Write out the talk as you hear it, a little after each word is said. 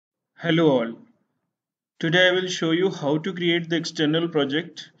Hello all. Today I will show you how to create the external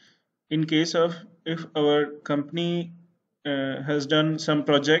project in case of if our company has done some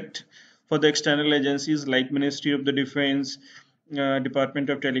project for the external agencies like Ministry of the Defense,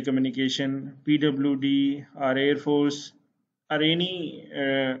 Department of Telecommunication, PWD, or Air Force, or any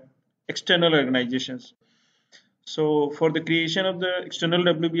external organizations. So for the creation of the external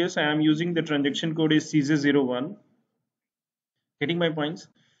WBS, I am using the transaction code is CJ01. Getting my points?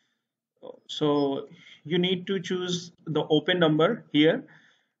 So you need to choose the open number here.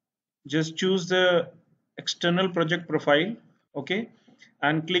 Just choose the external project profile, okay,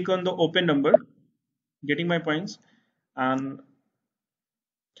 and click on the open number. Getting my points? And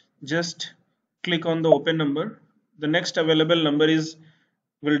just click on the open number. The next available number is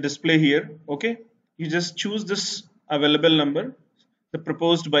will display here, okay. You just choose this available number, the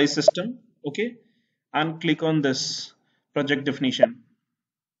proposed by system, okay, and click on this project definition.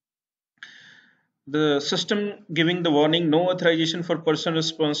 The system giving the warning, no authorization for person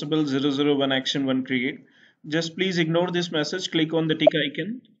responsible 001 action 1 create. Just please ignore this message, click on the tick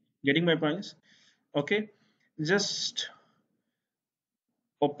icon. Getting my points? Okay. Just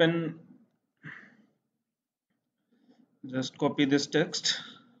open, just copy this text.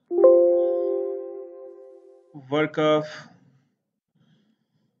 Work of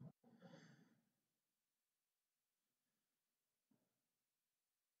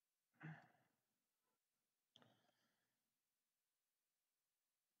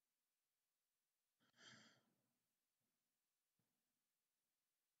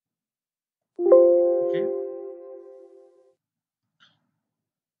okay.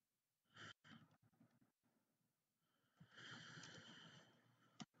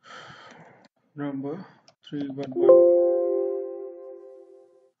 Number 311.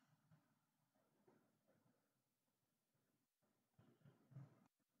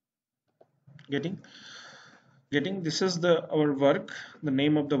 Getting this is the our work, the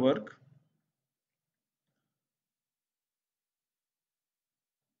name of the work.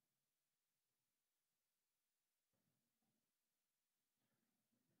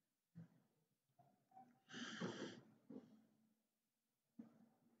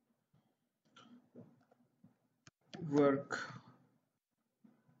 Work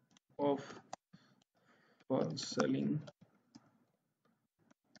of for selling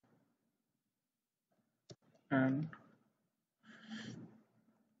and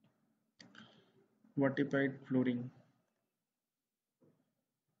vertified flooring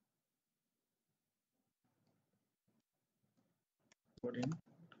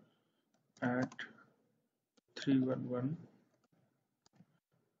at 311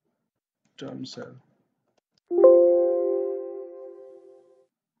 term cell.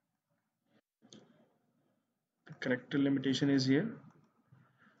 The character limitation is here,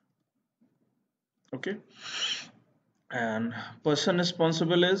 okay. And person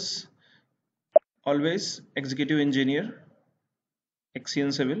responsible is always executive engineer,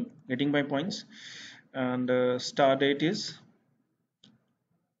 Axion Civil. Getting my points? And star date is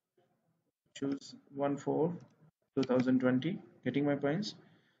choose 1/4/2020. Getting my points?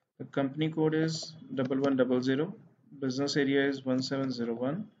 The company code is 1100. Business area is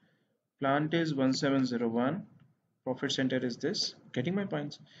 1701. Plant is 1701. Profit center is this. Getting my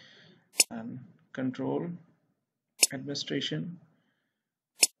points? And control administration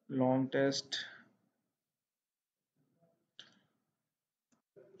long test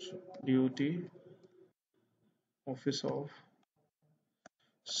duty office of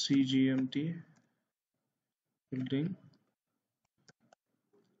CGMT building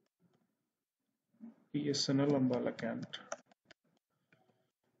PSNL Ambala Kant.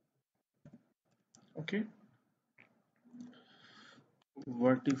 Okay,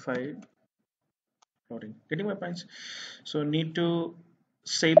 vertified flooring. Getting my points? So need to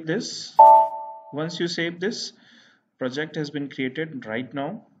save this. Once you save this, project has been created right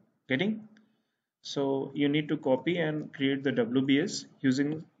now. Getting? So you need to copy and create the WBS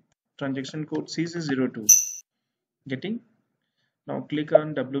using transaction code CJ02. Getting? Now click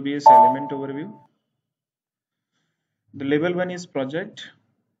on WBS element overview. The level 1 is project.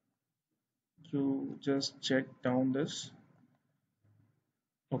 You just check down this.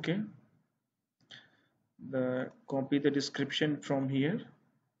 Okay. The copy the description from here.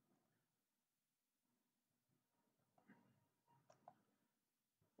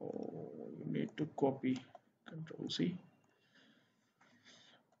 Oh, you need to copy. Control C.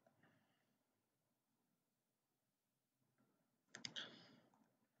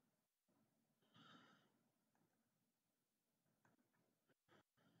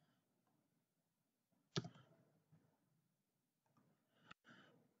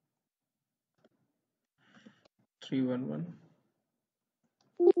 311.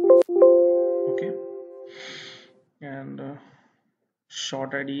 Okay, and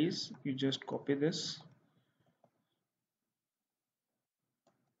short IDs, you just copy this,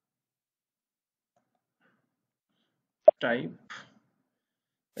 type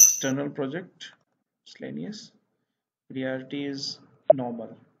external project, miscellaneous, priority is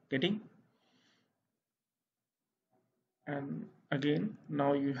normal. Getting? And again,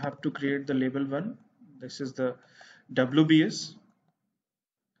 now you have to create the label one. This is the WBS.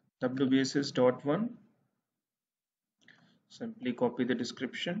 WBS is dot one. Simply copy the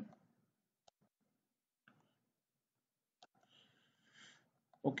description.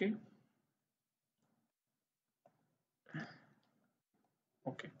 Okay.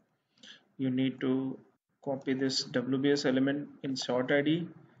 Okay. You need to copy this WBS element in short ID,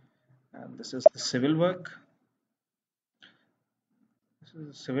 and this is the civil work. This is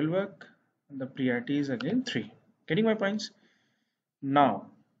the civil work, and the priority is again 3. Getting my points? Now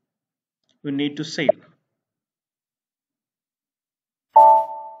we need to save.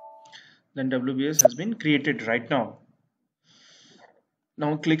 Then WBS has been created right now.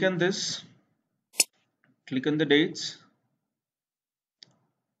 Now click on this, click on the dates,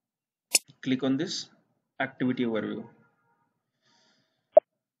 click on this activity overview.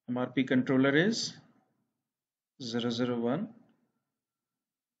 MRP controller is 001.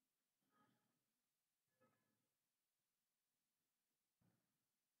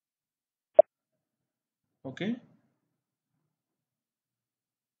 Okay,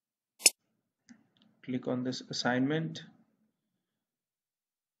 click on this assignment,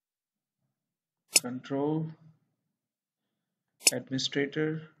 control,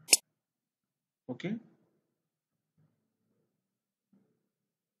 administrator. Okay,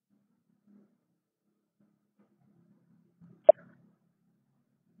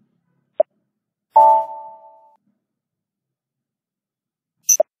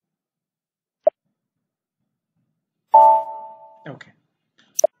 okay.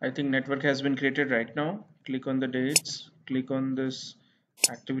 I think network has been created right now. Click on the dates, click on this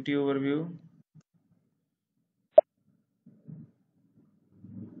activity overview.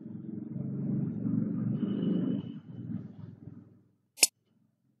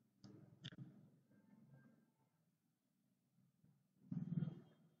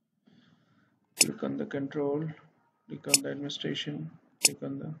 Click on the control, click on the administration, click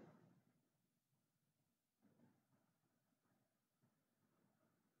on the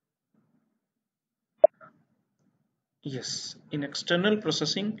yes. In external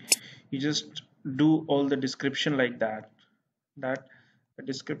processing, you just do all the description like that. That the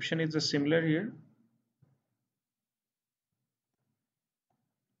description is the similar here.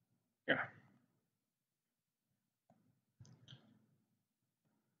 Yeah.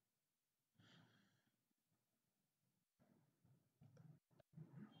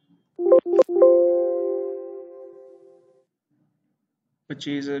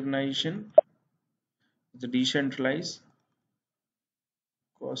 Purchase organization, the decentralized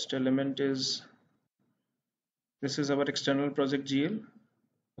cost element is this is our external project GL.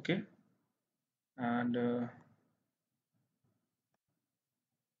 Okay, and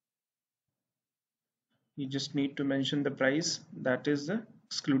you just need to mention the price, that is the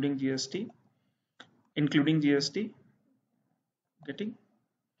excluding GST, including GST. Getting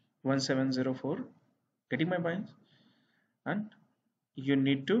 1704. Getting my points? And you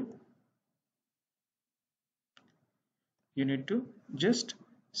need to just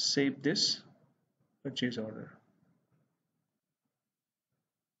save this purchase order.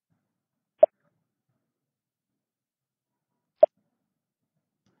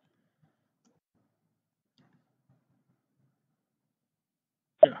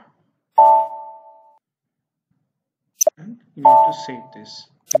 Yeah, and you need to save this.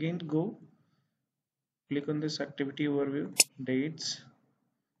 Again, go click on this activity overview, dates,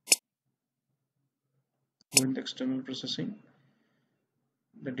 go in the external processing.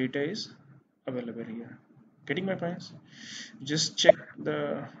 The data is available here. Getting my points? Just check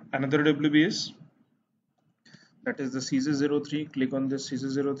the another WBS, that is the CJ03. Click on this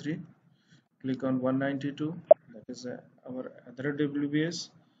CJ03, click on 192, that is our other WBS.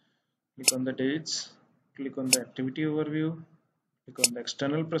 Click on the dates, click on the activity overview, click on the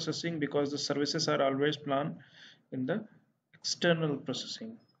external processing, because the services are always planned in the external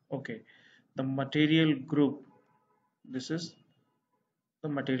processing. Okay, the material group, this is the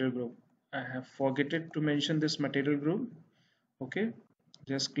material group. I have forgotten to mention this material group. Okay,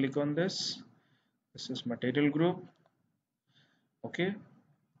 just click on this. This is material group. Okay,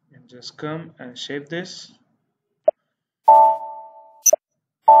 and just come and shape this.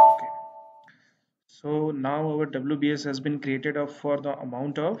 Okay, So now our WBS has been created of for the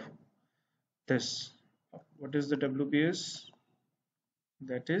amount of this. What is the WBS?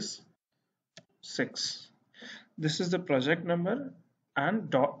 That is 6. This is the project number,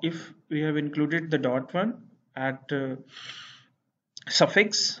 and if we have included the dot one at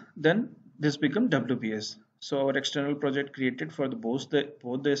suffix, then this become WBS. So our external project created for the both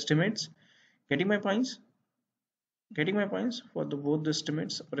the estimates. Getting my points? Getting my points for the both the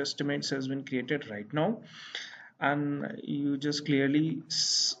estimates. Our estimates has been created right now, and you just clearly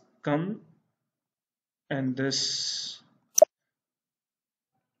come and this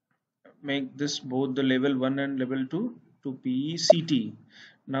make this both the level 1 and level 2 to PECT.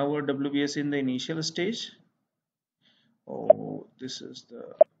 Now our WBS in the initial stage. Oh, this is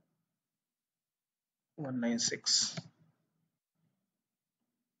the 196.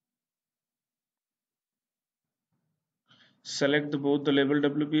 Select both the level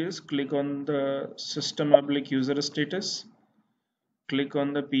WBS, click on the system / user status, click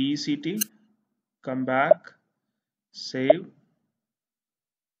on the PECT, come back, save.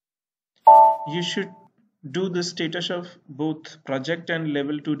 You should do the status of both project and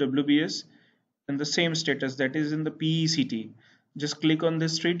level 2 WBS in the same status, that is in the PECT. Just click on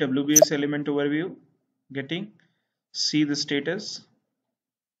this tree WBS element overview, getting see the status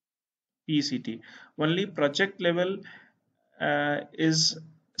PECT. Only project level is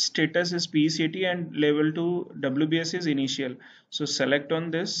status is PECT and level 2 WBS is initial. So select on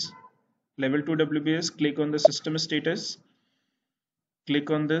this level 2 WBS, click on the system status,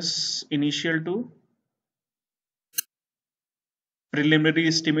 click on this initial to preliminary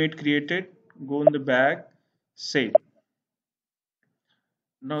estimate created, go in the back, save.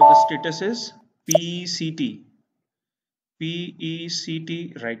 Now the status is PECT.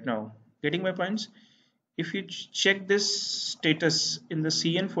 PECT right now. Getting my points? If you check this status in the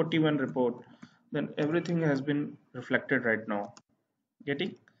CN41 report, then everything has been reflected right now.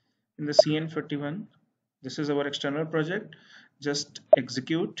 Getting in the CN41, this is our external project. Just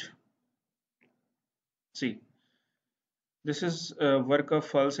execute. See, this is work of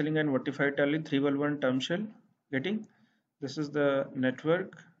false ceiling and vertified tally 311 term shell. Getting this is the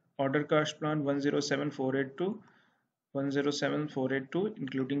network order cost plan 107482 107482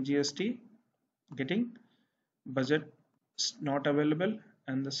 including GST. Getting budget not available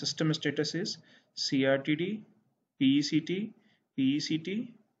and the system status is CRTD PECT PECT.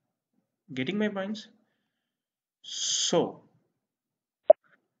 Getting my points? So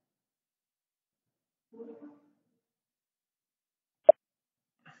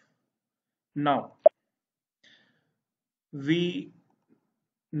now we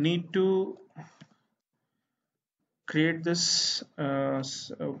need to create this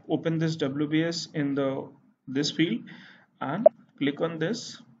open this WBS in the this field and click on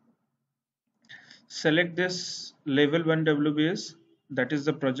this, select this level 1 WBS, that is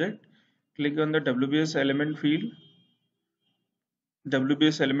the project, click on the WBS element field,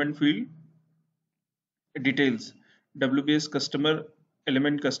 WBS element field details, WBS customer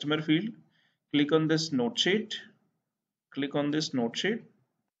element customer field, click on this note sheet, click on this note sheet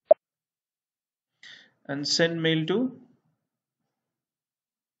and send mail to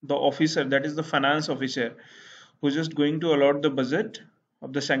the officer, that is the finance officer, who's just going to allot the budget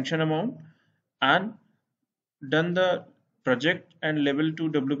of the sanction amount and done the project and level 2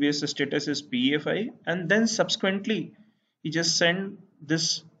 WBS status is PFI, and then subsequently you just send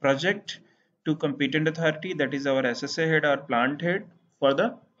this project to competent authority, that is our SSA head or plant head, for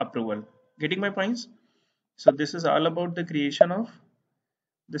the approval. Getting my points? So this is all about the creation of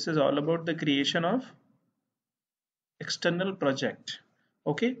external project.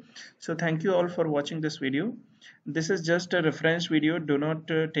 Okay, so thank you all for watching this video. This is just a reference video, do not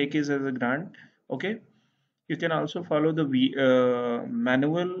take it as a grant. Okay, you can also follow the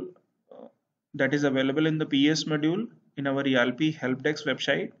manual that is available in the PS module in our ERP help desk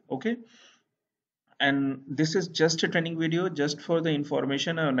website. Okay, and this is just a training video just for the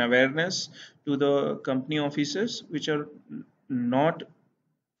information and awareness to the company officers which are not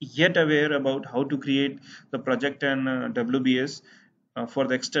yet aware about how to create the project and WBS for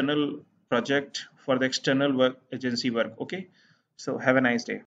the external project, for the external work agency work. Okay, so have a nice day.